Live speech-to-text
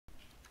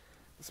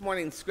This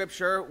morning's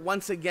scripture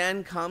once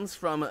again comes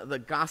from the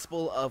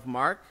Gospel of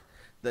Mark,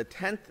 the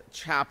 10th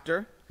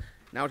chapter.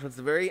 Now towards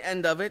the very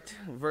end of it,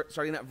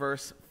 starting at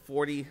verse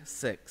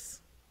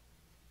 46.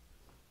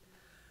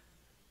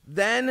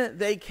 Then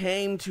they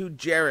came to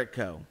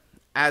Jericho,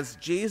 as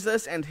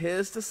Jesus and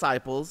his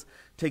disciples,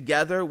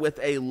 together with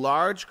a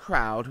large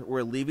crowd,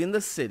 were leaving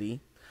the city.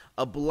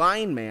 A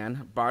blind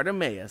man,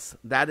 Bartimaeus,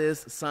 that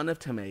is, son of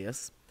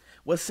Timaeus,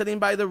 was sitting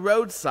by the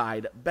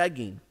roadside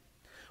begging.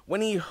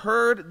 When he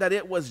heard that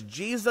it was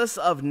Jesus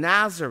of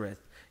Nazareth,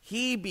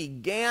 he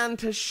began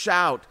to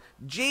shout,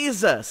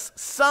 "Jesus,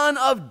 Son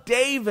of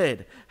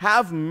David,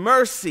 have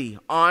mercy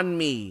on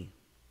me."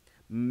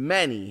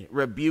 Many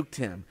rebuked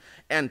him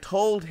and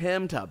told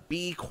him to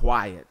be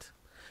quiet.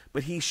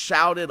 But he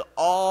shouted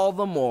all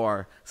the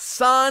more,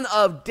 "Son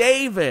of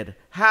David,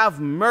 have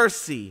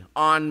mercy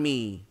on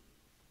me."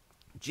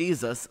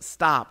 Jesus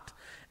stopped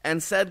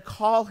and said,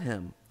 "Call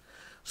him."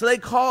 So they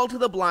called to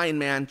the blind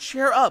man,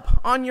 "Cheer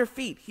up, on your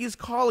feet, he's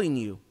calling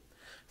you."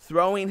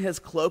 Throwing his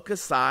cloak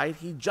aside,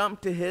 he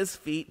jumped to his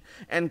feet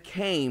and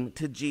came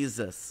to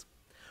Jesus.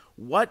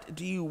 "What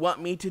do you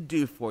want me to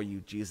do for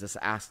you?" Jesus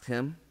asked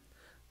him.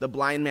 The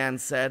blind man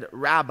said,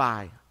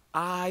 "Rabbi,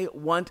 I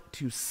want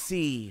to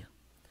see."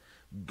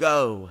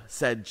 "Go,"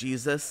 said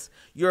Jesus,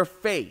 "your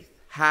faith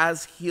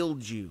has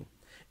healed you."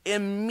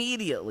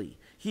 Immediately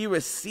he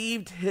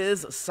received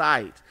his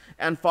sight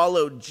and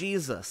followed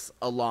Jesus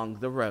along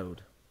the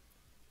road.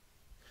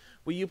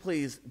 Will you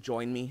please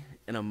join me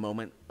in a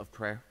moment of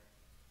prayer?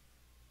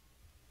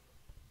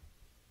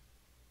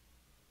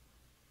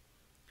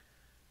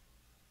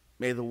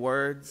 May the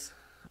words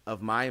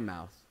of my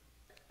mouth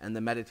and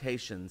the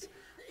meditations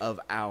of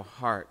our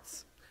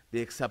hearts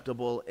be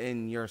acceptable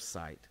in your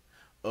sight,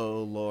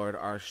 O Lord,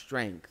 our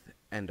strength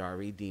and our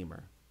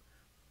Redeemer.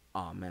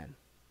 Amen.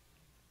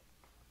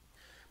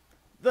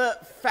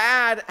 The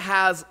fad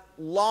has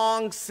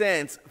long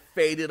since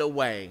faded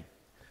away.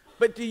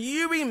 But do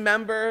you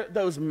remember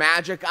those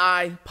Magic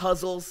Eye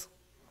puzzles?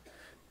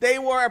 They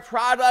were a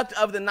product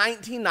of the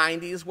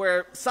 1990s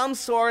where some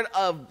sort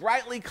of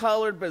brightly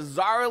colored,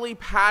 bizarrely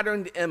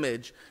patterned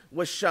image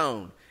was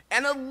shown.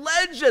 And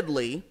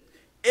allegedly,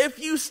 if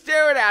you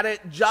stared at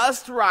it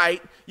just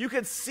right, you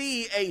could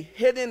see a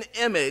hidden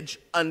image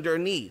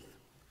underneath.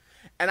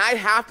 And I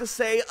have to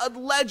say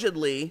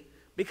allegedly,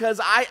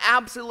 because I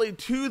absolutely,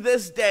 to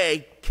this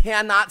day,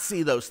 cannot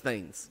see those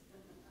things.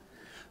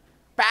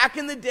 Back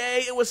in the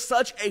day, it was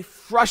such a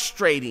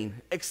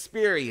frustrating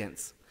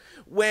experience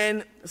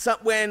when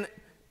someone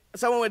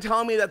would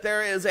tell me that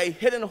there is a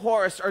hidden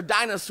horse or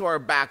dinosaur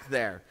back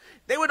there.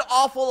 They would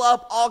offer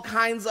up all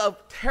kinds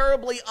of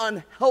terribly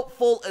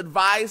unhelpful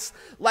advice,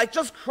 like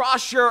just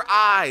cross your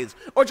eyes,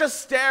 or just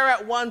stare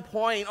at one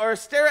point, or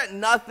stare at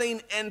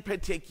nothing in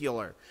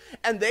particular.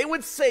 And they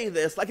would say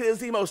this like it is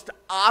the most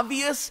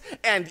obvious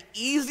and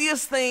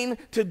easiest thing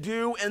to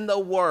do in the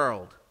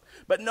world.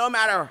 But no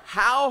matter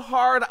how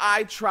hard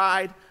I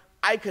tried,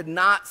 I could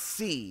not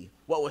see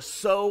what was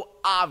so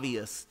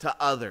obvious to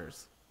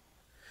others.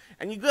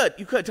 And you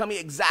could tell me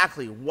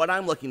exactly what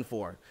I'm looking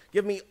for.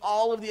 Give me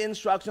all of the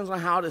instructions on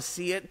how to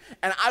see it,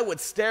 and I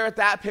would stare at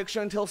that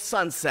picture until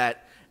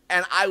sunset,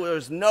 and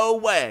there's no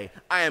way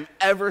I am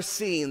ever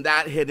seeing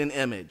that hidden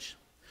image.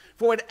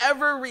 For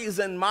whatever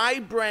reason, my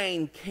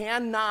brain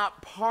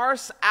cannot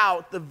parse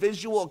out the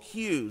visual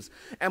cues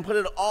and put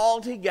it all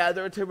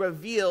together to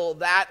reveal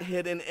that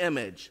hidden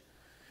image.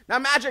 Now,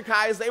 Magic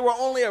Eyes, they were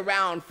only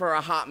around for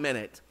a hot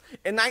minute.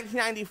 In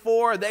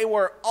 1994, they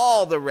were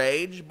all the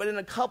rage, but in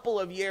a couple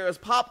of years,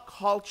 pop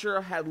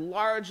culture had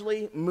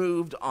largely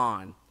moved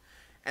on.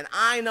 And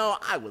I know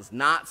I was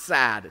not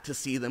sad to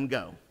see them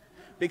go,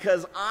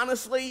 because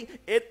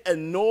honestly, it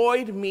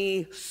annoyed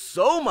me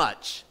so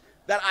much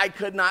that I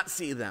could not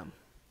see them.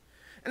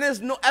 And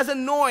as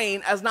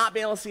annoying as not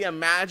being able to see a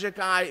Magic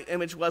Eye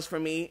image was for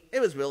me, it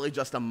was really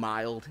just a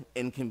mild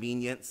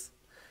inconvenience.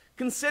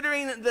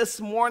 Considering this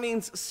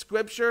morning's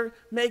scripture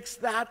makes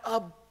that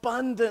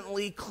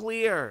abundantly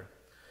clear.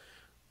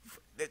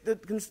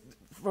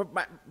 For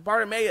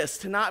Bartimaeus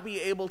to not be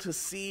able to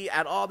see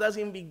at all doesn't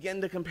even begin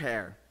to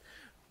compare.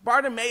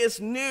 Bartimaeus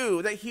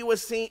knew that he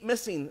was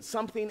missing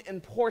something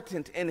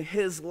important in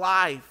his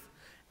life,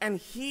 and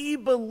he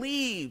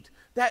believed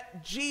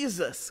that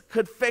Jesus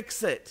could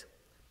fix it.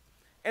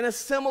 In a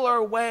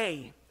similar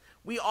way,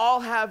 we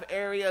all have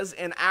areas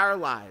in our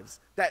lives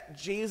that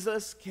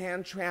Jesus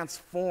can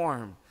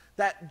transform,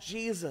 that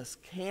Jesus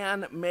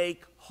can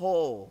make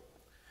whole.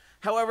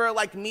 However,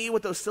 like me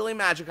with those silly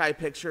Magic Eye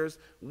pictures,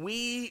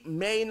 we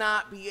may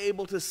not be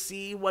able to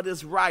see what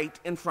is right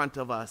in front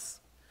of us.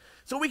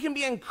 So we can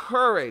be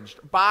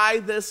encouraged by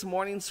this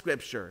morning's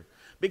scripture,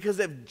 because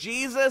if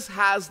Jesus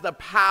has the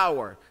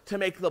power to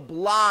make the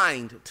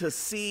blind to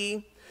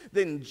see,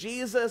 then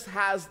Jesus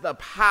has the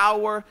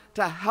power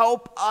to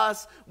help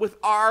us with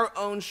our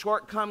own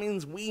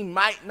shortcomings we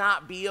might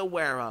not be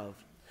aware of.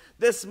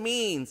 This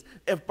means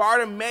if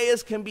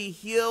Bartimaeus can be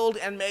healed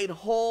and made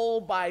whole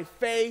by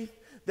faith,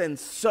 then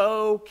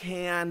so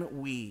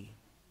can we.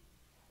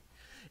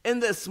 In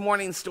this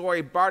morning's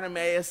story,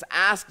 Bartimaeus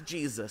asked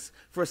Jesus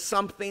for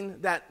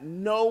something that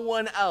no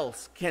one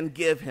else can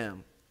give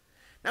him.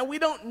 Now, we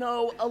don't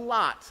know a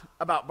lot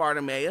about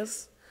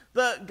Bartimaeus.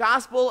 The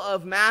Gospel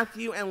of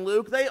Matthew and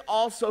Luke, they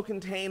also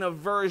contain a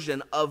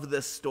version of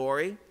this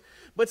story,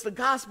 but it's the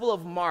Gospel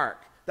of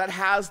Mark that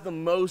has the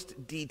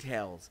most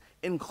details,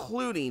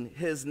 including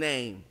his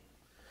name.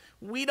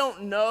 We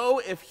don't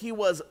know if he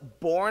was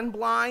born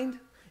blind,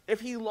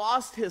 if he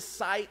lost his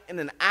sight in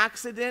an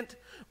accident,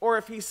 or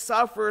if he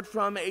suffered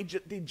from a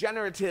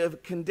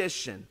degenerative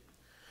condition.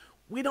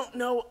 We don't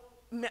know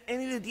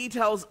any of the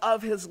details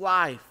of his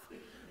life,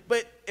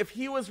 but if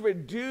he was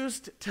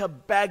reduced to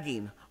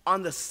begging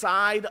on the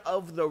side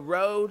of the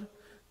road,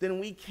 then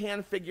we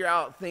can figure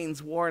out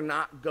things were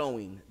not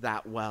going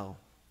that well.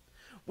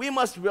 We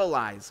must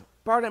realize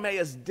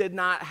Bartimaeus did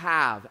not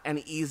have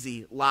an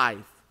easy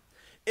life.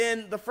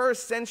 In the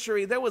first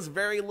century, there was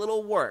very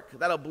little work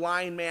that a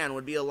blind man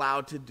would be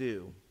allowed to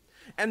do.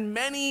 And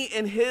many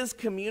in his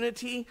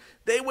community,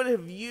 they would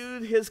have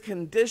viewed his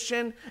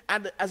condition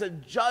as a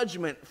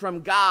judgment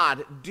from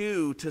God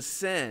due to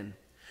sin.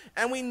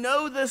 And we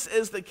know this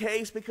is the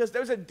case because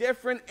there's a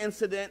different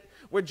incident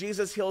where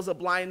Jesus heals a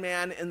blind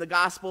man in the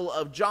Gospel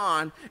of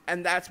John,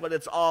 and that's what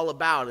it's all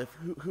about,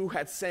 who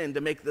had sinned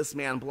to make this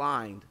man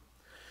blind.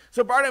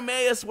 So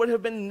Bartimaeus would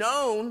have been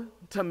known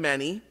to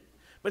many,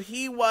 but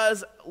he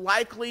was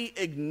likely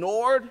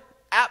ignored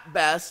at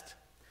best,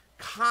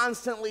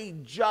 constantly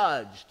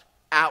judged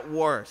at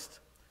worst.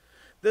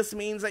 This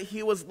means that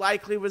he was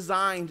likely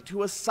resigned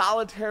to a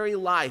solitary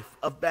life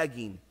of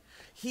begging.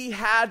 He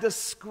had to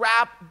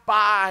scrap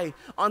by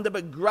on the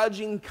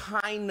begrudging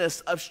kindness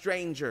of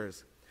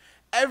strangers.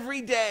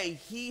 Every day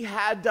he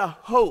had to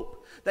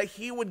hope that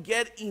he would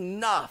get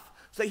enough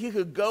so that he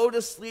could go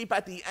to sleep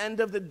at the end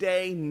of the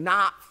day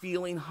not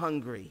feeling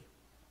hungry.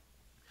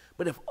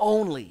 But if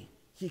only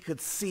he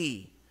could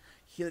see,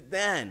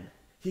 then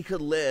he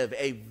could live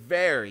a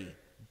very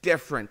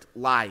different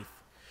life.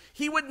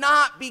 He would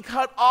not be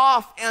cut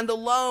off and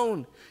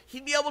alone.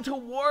 He'd be able to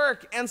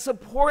work and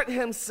support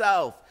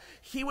himself.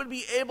 He would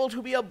be able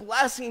to be a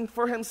blessing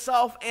for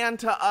himself and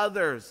to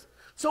others.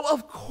 So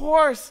of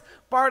course,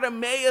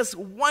 Bartimaeus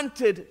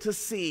wanted to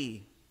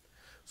see,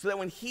 so that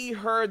when he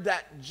heard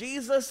that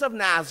Jesus of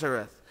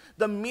Nazareth,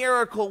 the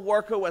miracle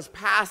worker, was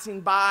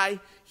passing by,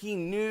 he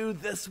knew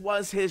this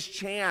was his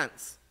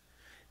chance.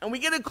 And we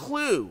get a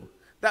clue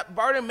that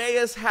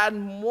Bartimaeus had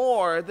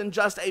more than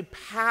just a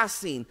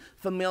passing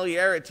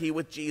familiarity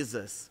with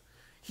Jesus.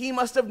 He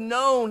must have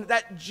known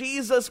that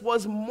Jesus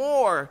was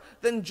more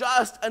than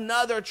just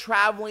another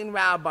traveling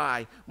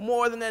rabbi,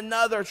 more than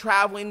another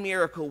traveling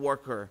miracle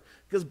worker,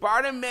 because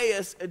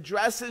Bartimaeus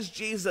addresses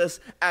Jesus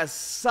as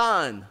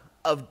Son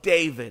of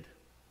David.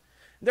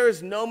 There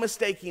is no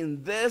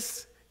mistaking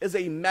this is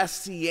a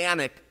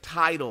messianic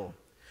title.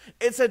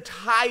 It's a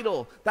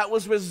title that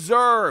was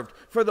reserved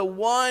for the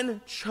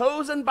one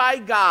chosen by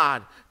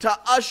God to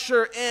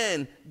usher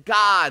in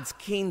God's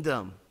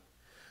kingdom.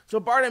 So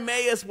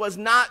Bartimaeus was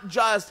not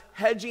just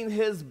hedging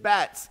his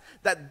bets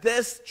that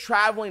this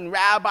traveling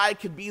rabbi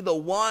could be the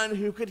one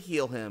who could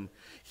heal him.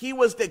 He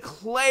was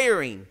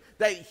declaring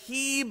that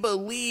he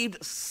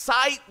believed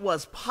sight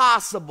was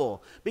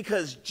possible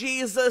because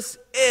Jesus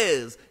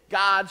is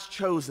God's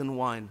chosen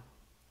one.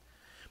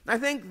 I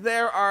think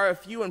there are a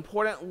few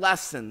important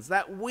lessons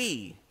that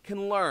we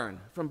can learn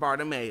from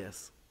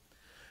Bartimaeus.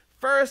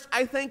 First,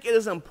 I think it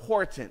is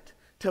important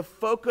to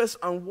focus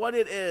on what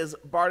it is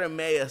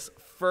Bartimaeus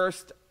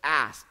first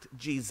asked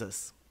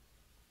Jesus.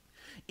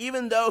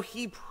 Even though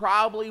he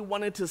probably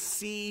wanted to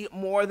see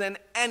more than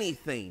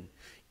anything,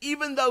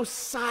 even though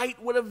sight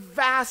would have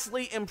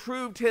vastly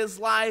improved his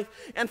life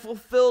and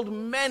fulfilled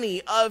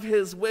many of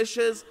his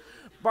wishes,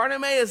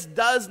 Bartimaeus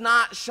does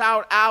not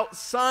shout out,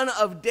 "Son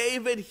of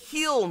David,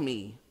 heal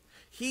me."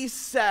 He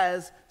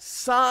says,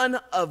 "Son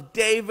of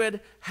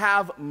David,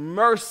 have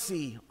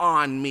mercy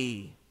on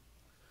me."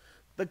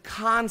 The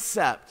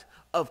concept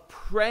of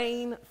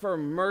praying for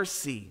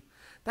mercy,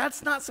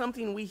 that's not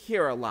something we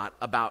hear a lot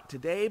about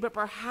today, but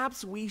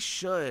perhaps we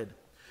should.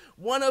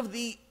 One of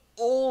the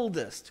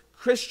oldest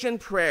Christian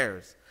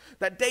prayers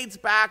that dates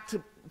back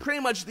to pretty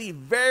much the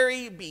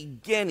very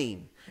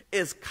beginning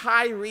is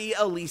Kyrie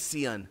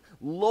eleison,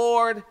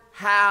 Lord,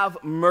 have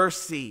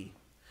mercy.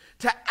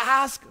 To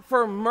ask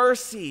for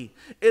mercy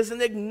is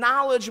an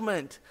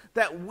acknowledgement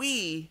that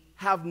we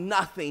have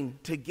nothing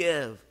to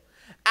give.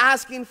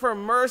 Asking for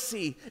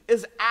mercy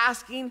is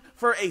asking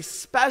for a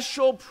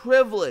special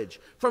privilege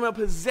from a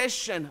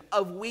position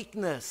of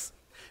weakness.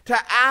 To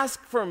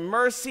ask for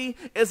mercy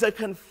is a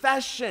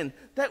confession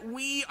that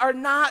we are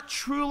not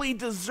truly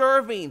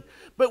deserving,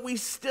 but we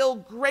still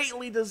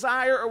greatly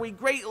desire or we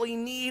greatly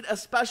need a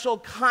special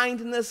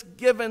kindness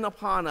given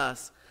upon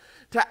us.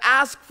 To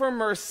ask for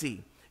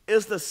mercy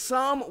is the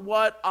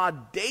somewhat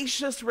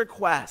audacious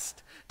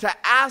request to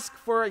ask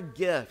for a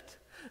gift,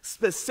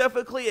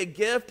 specifically a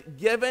gift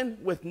given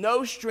with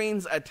no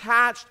strings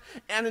attached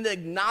and an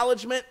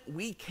acknowledgement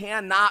we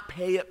cannot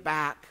pay it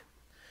back.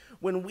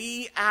 When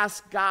we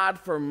ask God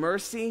for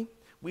mercy,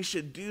 we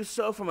should do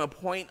so from a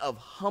point of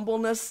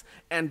humbleness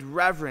and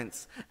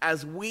reverence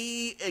as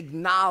we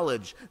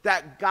acknowledge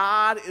that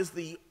God is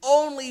the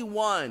only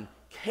one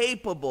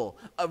capable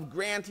of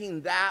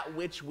granting that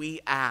which we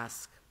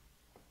ask.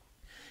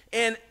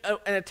 In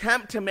an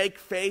attempt to make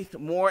faith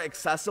more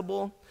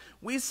accessible,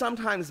 we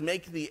sometimes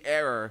make the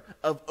error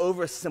of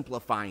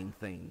oversimplifying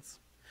things.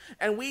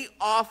 And we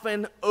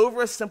often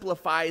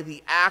oversimplify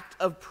the act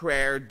of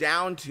prayer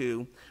down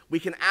to, we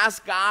can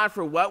ask God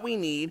for what we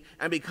need,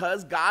 and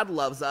because God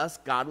loves us,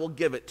 God will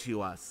give it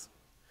to us.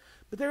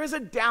 But there is a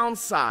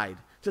downside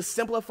to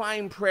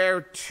simplifying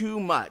prayer too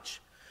much.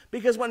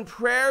 Because when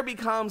prayer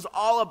becomes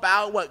all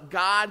about what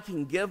God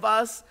can give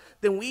us,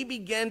 then we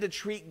begin to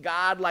treat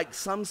God like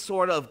some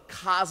sort of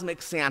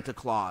cosmic Santa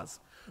Claus.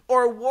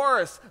 Or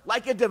worse,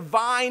 like a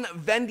divine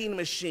vending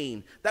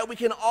machine that we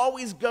can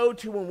always go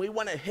to when we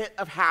want a hit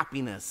of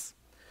happiness.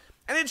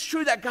 And it's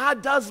true that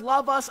God does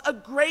love us a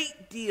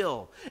great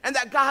deal, and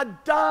that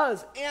God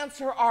does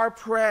answer our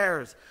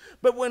prayers.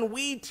 But when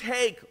we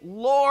take,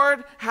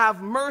 Lord,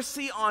 have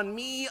mercy on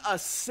me, a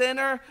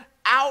sinner,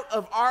 out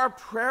of our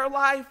prayer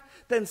life,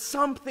 then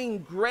something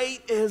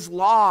great is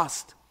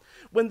lost.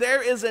 When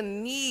there is a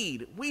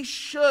need, we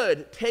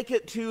should take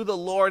it to the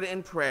Lord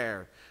in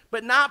prayer,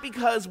 but not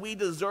because we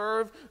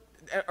deserve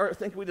or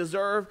think we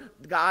deserve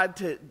God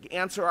to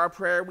answer our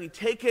prayer. We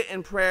take it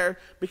in prayer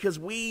because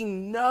we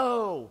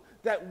know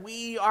that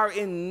we are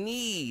in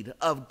need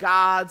of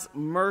God's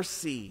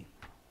mercy.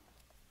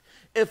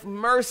 If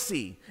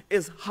mercy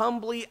is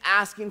humbly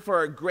asking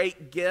for a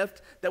great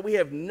gift that we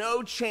have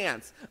no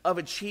chance of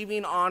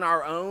achieving on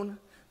our own,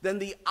 then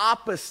the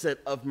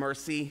opposite of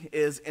mercy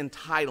is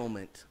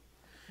entitlement.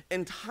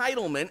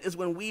 Entitlement is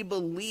when we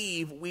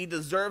believe we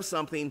deserve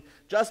something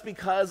just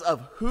because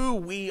of who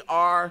we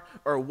are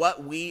or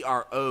what we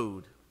are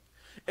owed.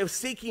 If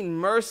seeking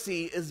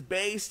mercy is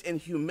based in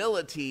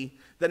humility,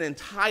 then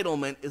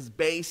entitlement is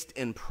based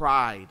in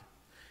pride.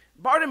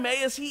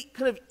 Bartimaeus, he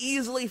could have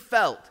easily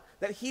felt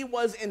that he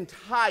was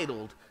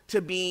entitled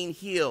to being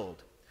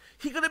healed.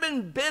 He could have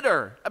been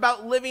bitter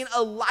about living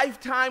a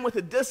lifetime with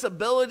a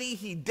disability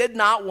he did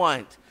not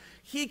want.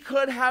 He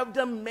could have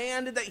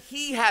demanded that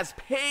he has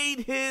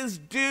paid his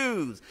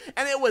dues,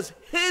 and it was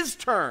his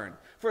turn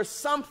for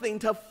something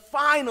to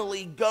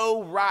finally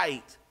go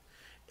right.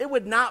 It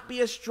would not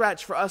be a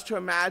stretch for us to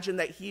imagine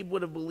that he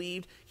would have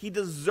believed he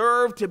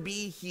deserved to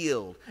be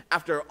healed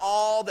after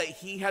all that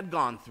he had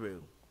gone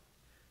through.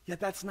 Yet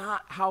that's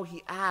not how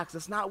he acts.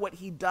 That's not what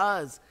he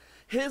does.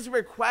 His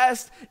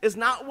request is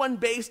not one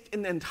based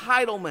in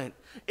entitlement.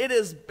 It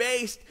is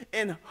based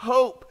in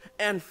hope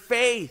and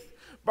faith.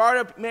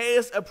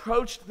 Bartimaeus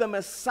approached the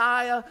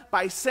Messiah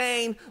by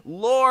saying,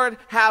 Lord,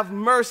 have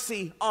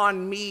mercy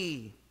on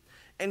me.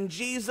 And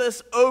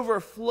Jesus,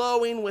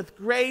 overflowing with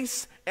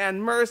grace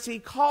and mercy,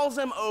 calls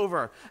him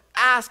over.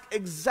 Ask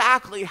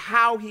exactly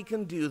how he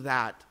can do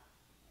that.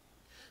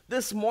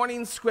 This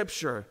morning's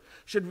scripture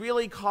should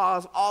really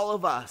cause all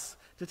of us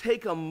to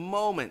take a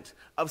moment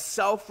of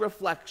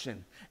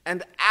self-reflection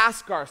and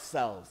ask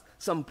ourselves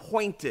some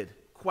pointed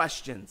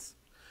questions.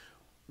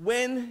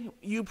 When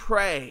you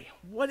pray,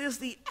 what is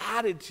the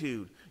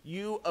attitude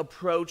you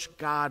approach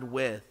God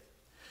with?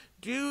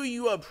 Do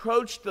you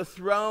approach the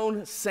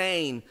throne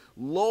saying,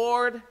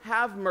 Lord,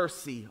 have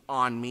mercy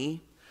on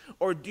me?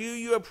 Or do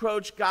you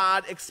approach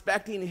God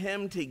expecting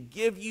him to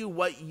give you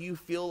what you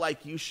feel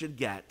like you should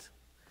get?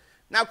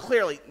 Now,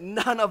 clearly,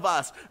 none of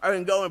us are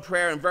going to go in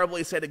prayer and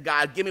verbally say to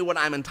God, give me what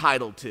I'm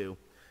entitled to.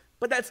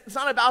 But it's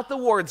not about the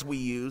words we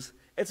use.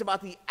 It's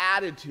about the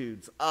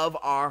attitudes of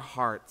our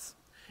hearts.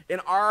 In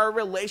our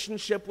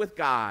relationship with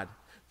God,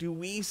 do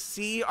we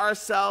see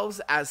ourselves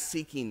as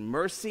seeking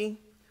mercy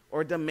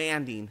or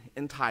demanding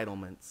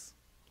entitlements?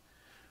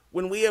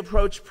 When we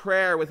approach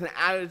prayer with an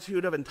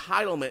attitude of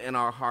entitlement in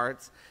our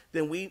hearts,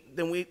 then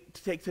we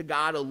take to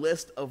God a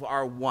list of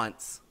our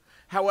wants.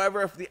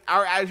 However, if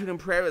our attitude in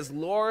prayer is,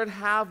 Lord,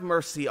 have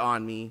mercy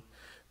on me,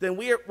 then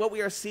what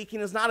we are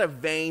seeking is not a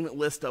vain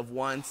list of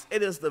wants.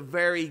 It is the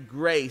very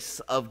grace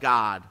of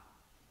God.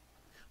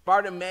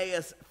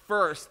 Bartimaeus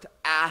first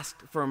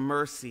asked for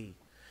mercy.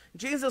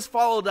 Jesus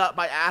followed up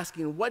by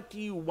asking, what do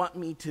you want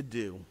me to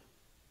do?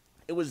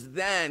 It was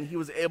then he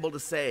was able to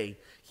say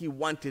he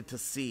wanted to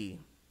see.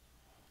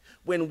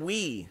 When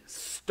we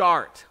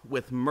start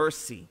with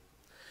mercy,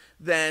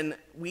 then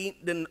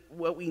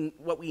what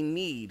we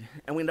need,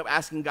 and we end up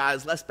asking God,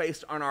 is less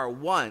based on our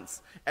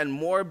wants and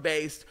more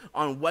based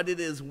on what it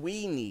is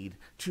we need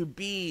to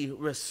be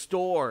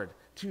restored,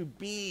 to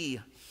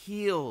be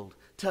healed,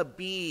 to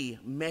be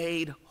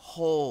made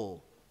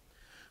whole.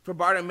 For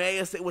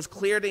Bartimaeus, it was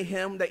clear to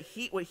him that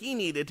what he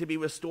needed to be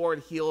restored,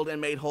 healed,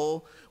 and made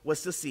whole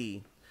was to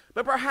see.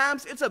 But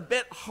perhaps it's a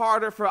bit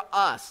harder for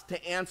us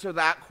to answer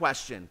that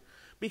question,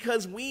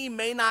 because we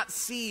may not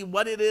see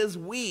what it is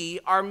we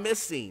are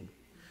missing.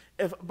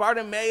 If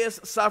Bartimaeus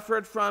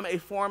suffered from a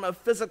form of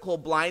physical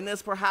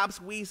blindness,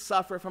 perhaps we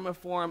suffer from a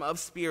form of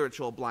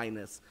spiritual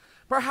blindness.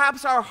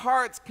 Perhaps our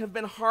hearts have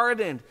been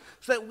hardened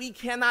so that we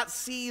cannot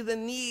see the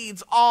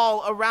needs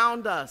all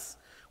around us.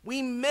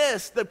 We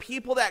miss the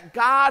people that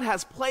God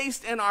has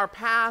placed in our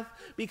path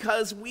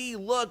because we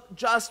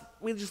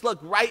just look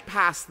right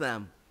past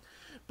them.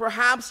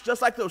 Perhaps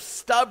just like those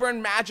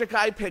stubborn magic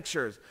eye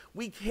pictures,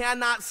 we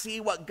cannot see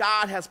what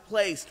God has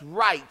placed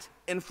right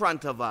in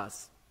front of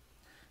us.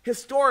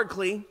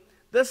 Historically,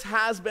 this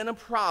has been a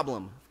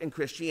problem in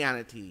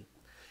Christianity.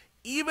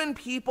 Even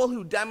people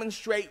who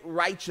demonstrate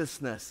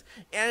righteousness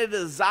and a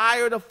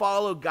desire to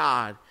follow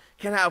God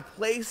can have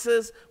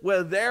places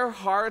where their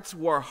hearts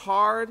were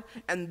hard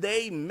and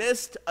they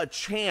missed a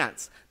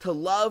chance to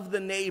love the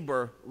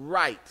neighbor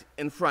right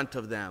in front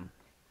of them.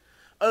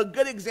 A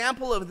good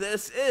example of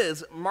this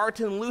is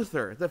Martin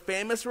Luther, the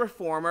famous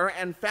reformer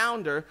and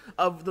founder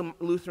of the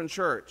Lutheran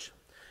Church.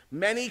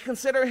 Many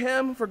consider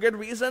him, for good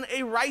reason,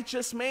 a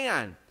righteous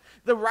man.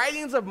 The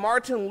writings of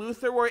Martin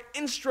Luther were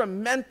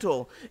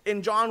instrumental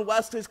in John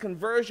Wesley's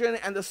conversion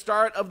and the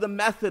start of the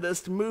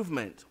Methodist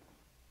movement.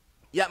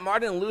 Yet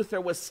Martin Luther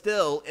was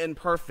still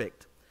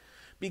imperfect.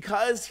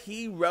 Because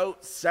he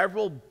wrote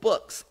several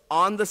books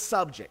on the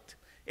subject,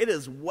 it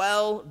is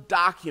well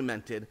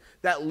documented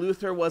that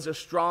Luther was a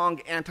strong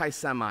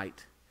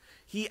anti-Semite.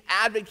 He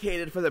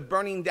advocated for the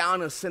burning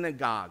down of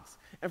synagogues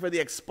and for the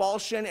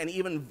expulsion and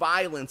even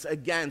violence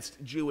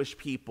against Jewish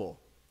people.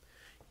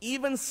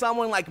 Even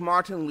someone like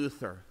Martin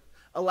Luther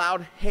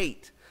allowed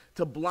hate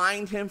to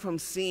blind him from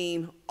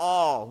seeing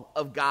all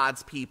of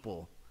God's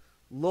people.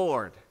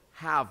 Lord,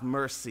 have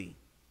mercy.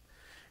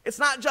 It's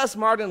not just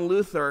Martin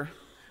Luther.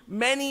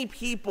 Many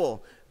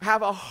people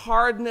have a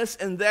hardness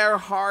in their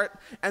heart,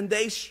 and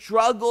they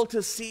struggle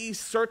to see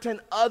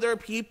certain other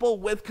people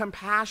with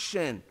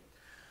compassion.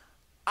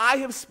 I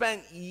have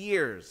spent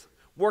years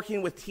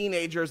working with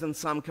teenagers in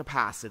some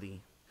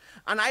capacity,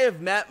 and I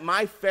have met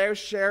my fair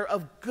share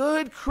of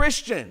good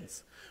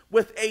Christians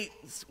with a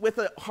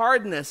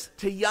hardness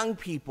to young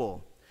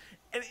people.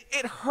 And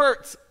it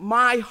hurts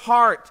my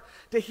heart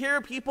to hear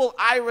people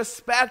I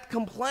respect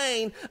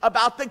complain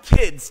about the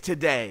kids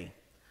today.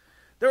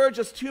 There are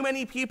just too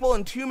many people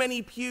in too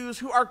many pews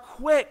who are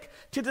quick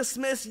to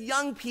dismiss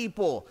young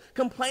people,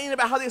 complaining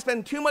about how they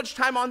spend too much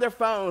time on their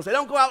phones, they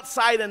don't go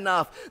outside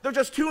enough, they're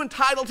just too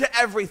entitled to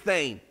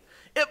everything.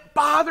 It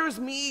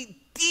bothers me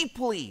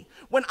deeply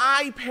when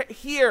I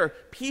hear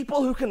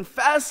people who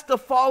confess to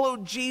follow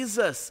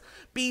Jesus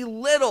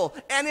belittle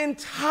an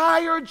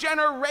entire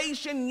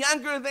generation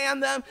younger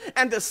than them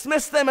and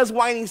dismiss them as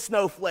whiny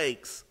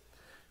snowflakes.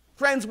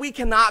 Friends, we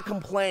cannot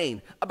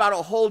complain about a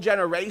whole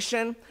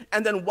generation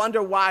and then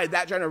wonder why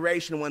that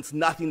generation wants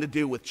nothing to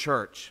do with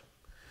church.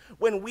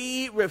 When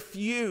we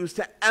refuse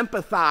to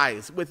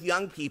empathize with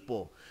young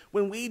people,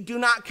 when we do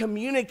not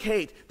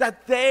communicate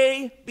that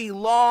they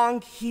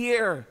belong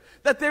here,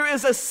 that there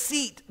is a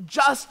seat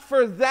just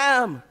for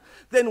them,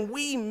 then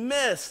we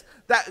miss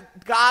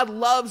that God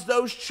loves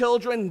those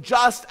children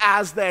just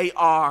as they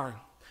are.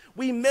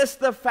 We miss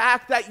the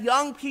fact that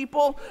young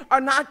people are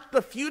not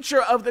the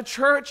future of the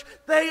church.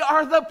 They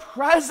are the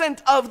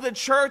present of the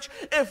church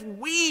if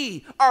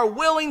we are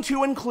willing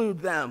to include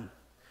them.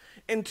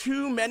 In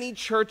too many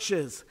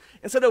churches,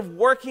 instead of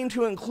working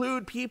to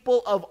include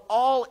people of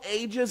all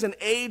ages in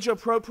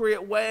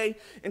age-appropriate way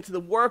into the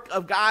work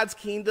of God's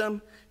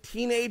kingdom,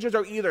 teenagers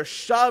are either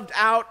shoved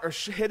out or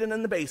hidden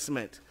in the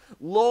basement.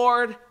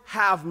 Lord,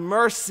 have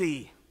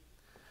mercy.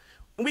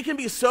 We can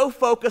be so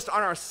focused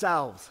on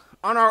ourselves,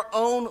 on our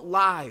own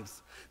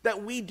lives,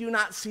 that we do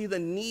not see the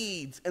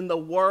needs in the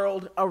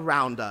world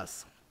around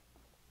us.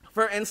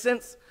 For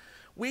instance,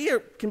 we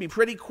can be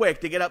pretty quick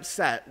to get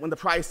upset when the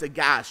price of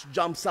gas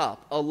jumps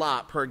up a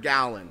lot per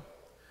gallon.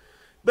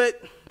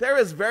 But there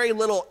is very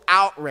little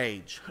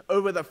outrage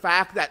over the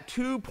fact that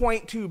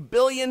 2.2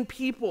 billion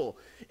people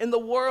in the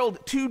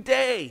world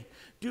today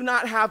do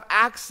not have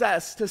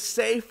access to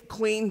safe,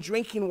 clean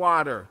drinking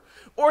water,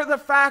 or the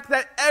fact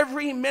that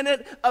every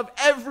minute of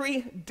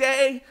every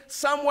day,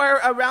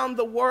 somewhere around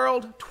the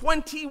world,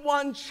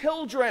 21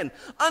 children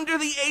under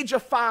the age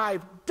of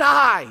 5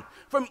 die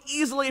from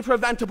easily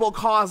preventable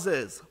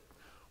causes.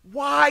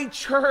 Why,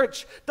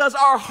 church, does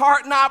our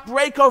heart not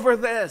break over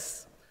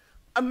this?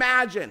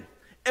 Imagine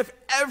if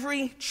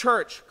every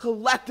church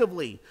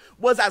collectively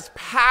was as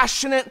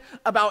passionate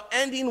about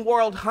ending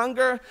world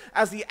hunger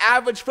as the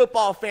average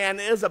football fan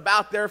is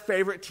about their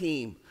favorite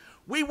team.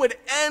 We would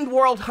end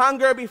world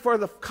hunger before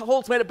the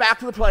Colts made it back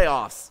to the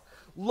playoffs.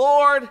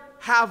 Lord,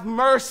 have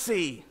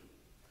mercy.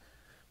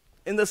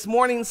 In this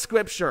morning's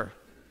scripture,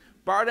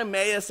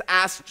 Bartimaeus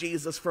asked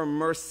Jesus for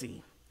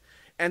mercy.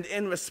 And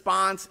in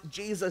response,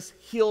 Jesus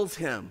heals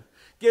him,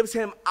 gives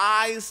him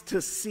eyes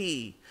to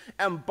see,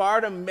 and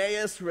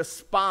Bartimaeus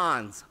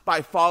responds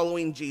by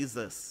following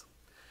Jesus.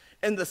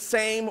 In the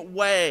same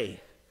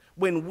way,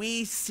 when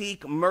we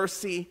seek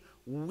mercy,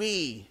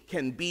 we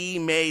can be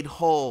made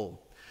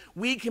whole.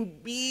 We can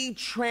be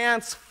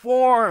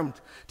transformed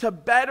to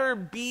better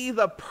be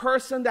the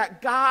person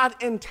that God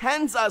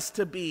intends us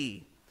to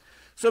be.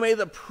 So may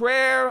the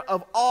prayer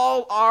of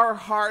all our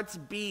hearts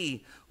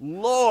be,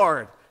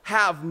 Lord,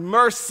 have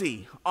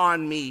mercy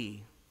on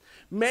me.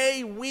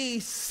 May we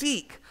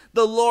seek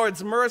the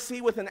Lord's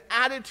mercy with an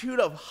attitude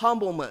of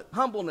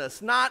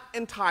humbleness, not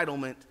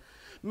entitlement.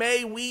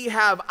 May we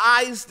have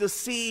eyes to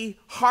see,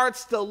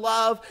 hearts to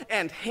love,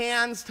 and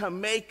hands to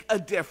make a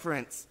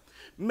difference.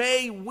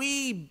 May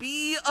we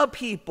be a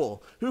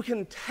people who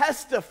can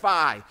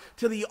testify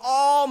to the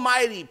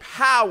almighty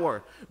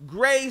power,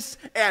 grace,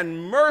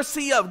 and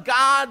mercy of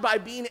God by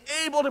being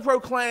able to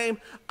proclaim,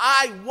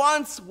 I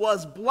once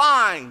was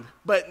blind,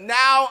 but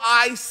now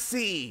I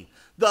see.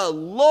 The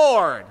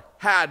Lord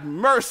had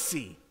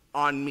mercy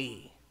on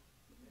me.